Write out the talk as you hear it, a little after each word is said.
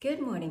Good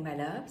morning, my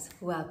loves.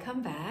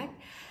 Welcome back.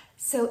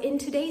 So in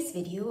today's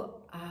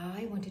video,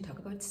 I want to talk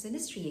about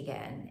synastry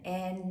again.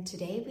 And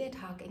today we are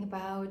talking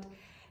about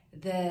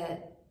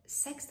the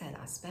sextile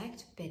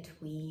aspect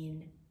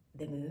between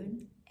the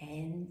moon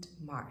and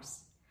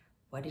Mars.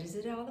 What is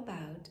it all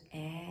about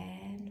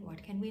and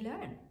what can we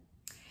learn?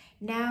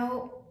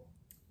 Now,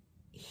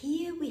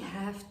 here we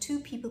have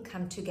two people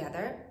come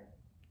together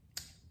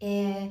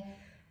with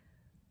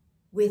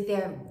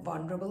their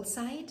vulnerable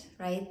side,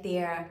 right?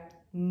 Their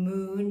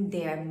moon,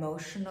 their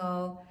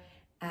emotional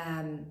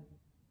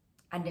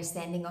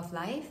understanding of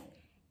life,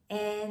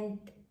 and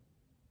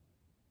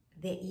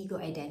the ego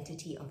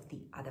identity of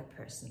the other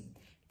person.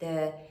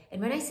 And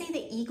when I say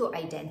the ego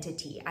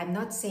identity, I'm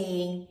not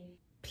saying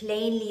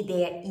plainly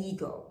their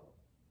ego.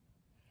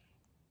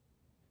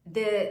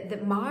 The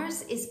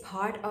Mars is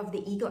part of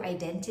the ego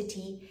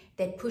identity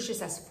that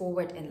pushes us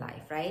forward in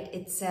life, right?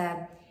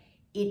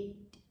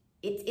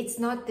 It's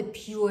not the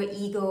pure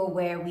ego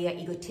where we are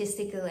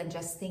egotistical and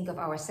just think of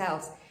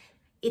ourselves.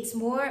 It's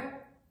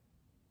more,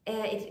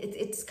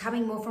 it's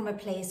coming more from a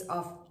place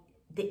of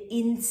the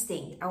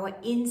instinct, our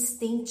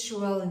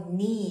instinctual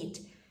need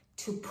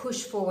to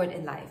push forward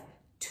in life,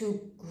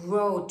 to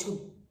grow,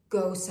 to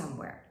go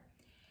somewhere.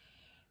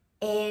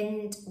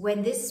 And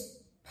when this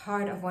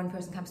part of one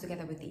person comes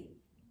together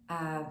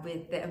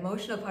with the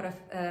emotional part of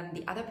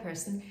the other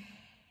person,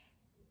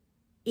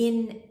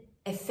 in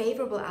a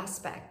favorable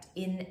aspect,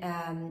 in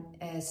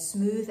a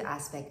smooth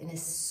aspect, in a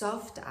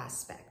soft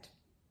aspect,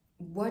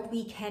 what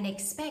we can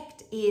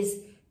expect is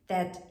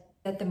that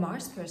the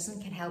Mars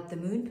person can help the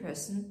moon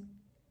person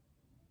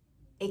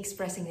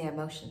expressing their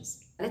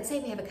emotions. Let's say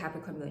we have a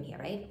Capricorn moon here,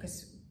 right?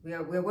 Because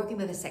we're working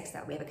with a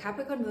sextile. We have a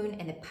Capricorn moon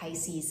and a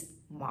Pisces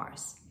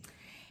Mars.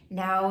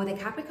 Now, the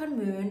Capricorn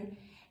moon,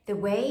 the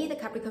way the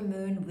Capricorn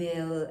moon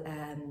will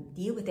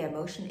deal with their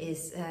emotion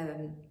is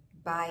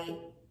by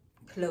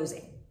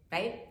closing,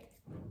 right?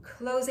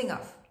 Closing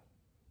off,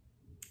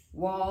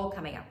 wall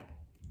coming up.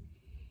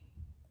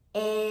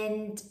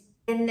 And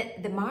then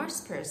the Mars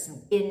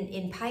person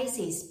in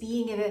Pisces,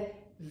 being a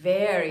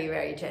very,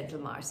 very gentle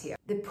Mars here,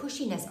 the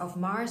pushiness of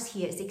Mars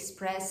here is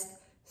expressed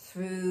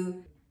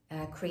through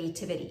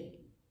creativity.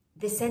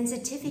 The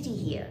sensitivity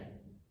here,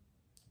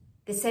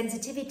 the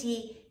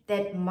sensitivity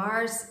that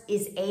Mars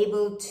is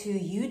able to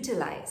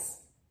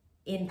utilize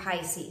in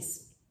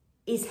Pisces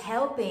is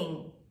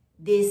helping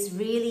this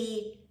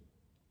really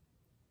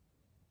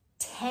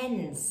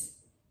tense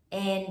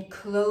and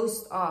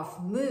closed off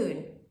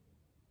moon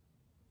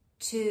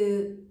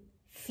to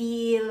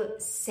feel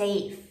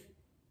safe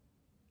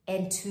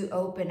and to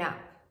open up,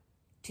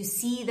 to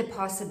see the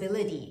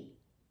possibility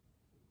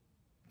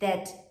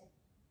that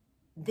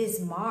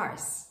this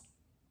Mars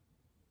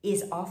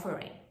is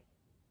offering.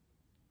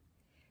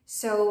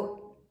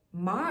 So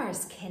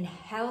Mars can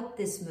help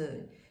this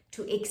moon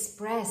to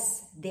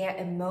express their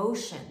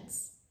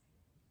emotions,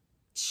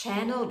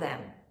 channel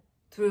them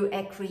through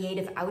a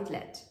creative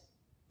outlet,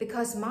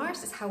 because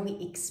Mars is how we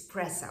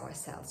express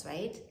ourselves,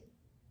 right?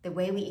 The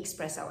way we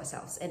express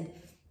ourselves. And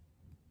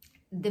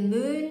the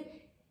moon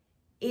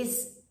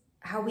is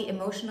how we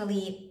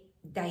emotionally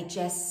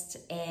digest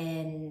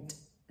and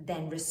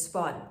then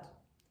respond.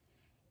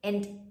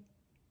 And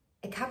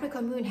a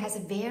Capricorn moon has a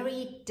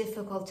very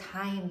difficult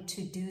time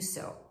to do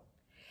so.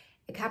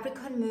 A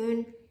Capricorn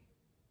moon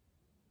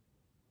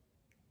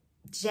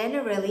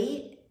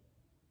generally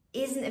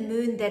isn't a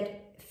moon that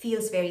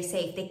feels very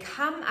safe. They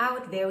come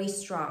out very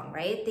strong,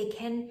 right? They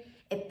can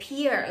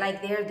appear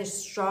like they're the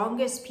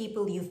strongest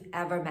people you've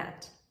ever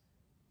met.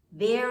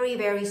 Very,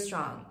 very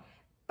strong.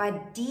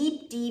 But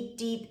deep, deep,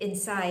 deep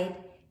inside,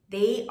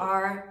 they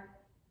are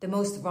the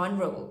most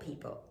vulnerable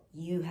people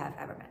you have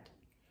ever met.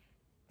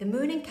 The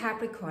moon in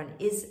Capricorn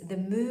is the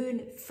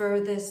moon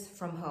furthest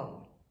from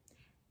home,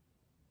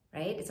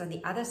 right? It's on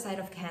the other side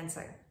of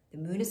Cancer. The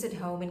moon is at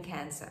home in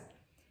Cancer.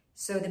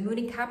 So the moon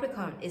in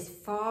Capricorn is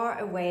far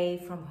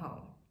away from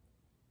home.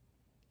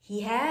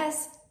 He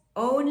has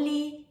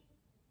only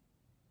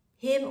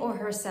him or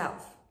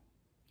herself.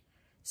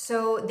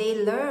 So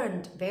they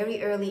learned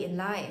very early in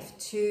life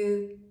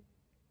to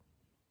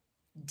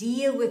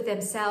deal with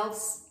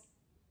themselves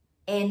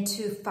and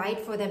to fight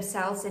for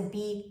themselves and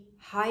be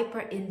hyper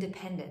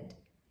independent.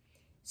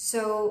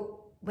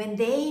 So when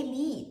they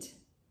meet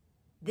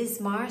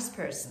this Mars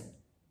person,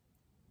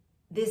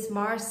 this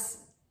Mars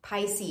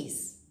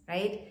Pisces,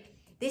 right?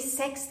 This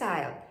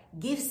sextile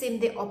gives them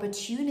the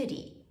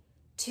opportunity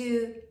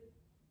to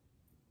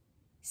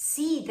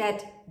see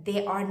that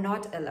they are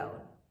not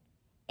alone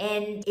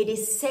and it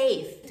is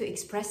safe to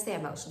express their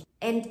emotions.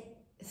 And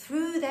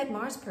through that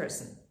Mars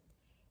person,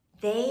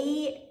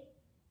 they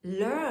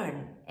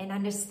learn and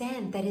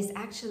understand that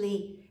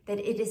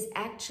it is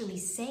actually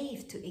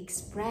safe to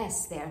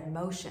express their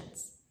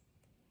emotions.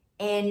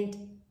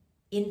 And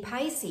in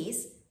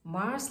Pisces,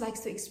 Mars likes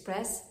to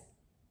express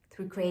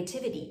through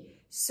creativity.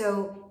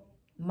 So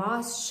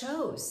Mars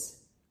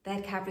shows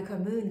that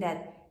Capricorn moon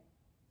that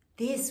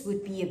this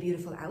would be a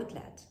beautiful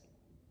outlet.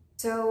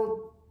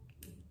 So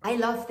I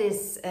love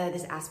this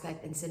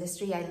aspect in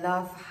synastry. I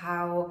love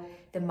how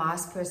the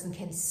Mars person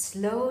can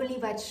slowly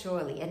but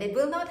surely, and it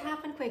will not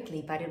happen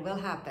quickly, but it will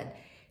happen,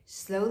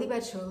 slowly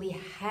but surely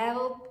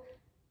help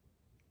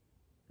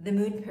the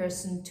moon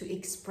person to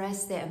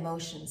express their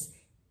emotions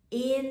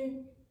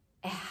in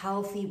a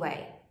healthy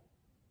way,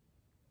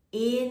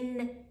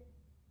 in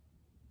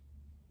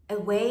a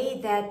way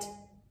that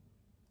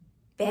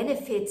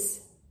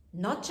benefits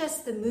not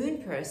just the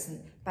moon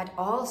person, but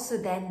also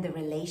then the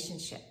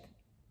relationship.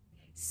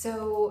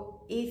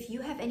 So if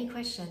you have any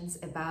questions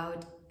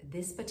about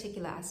this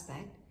particular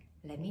aspect,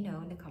 let me know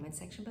in the comment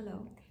section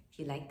below. If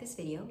you like this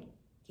video,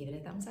 give it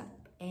a thumbs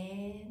up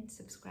and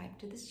subscribe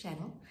to this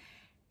channel.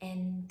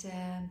 And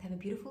have a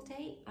beautiful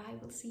day. I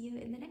will see you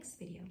in the next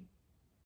video.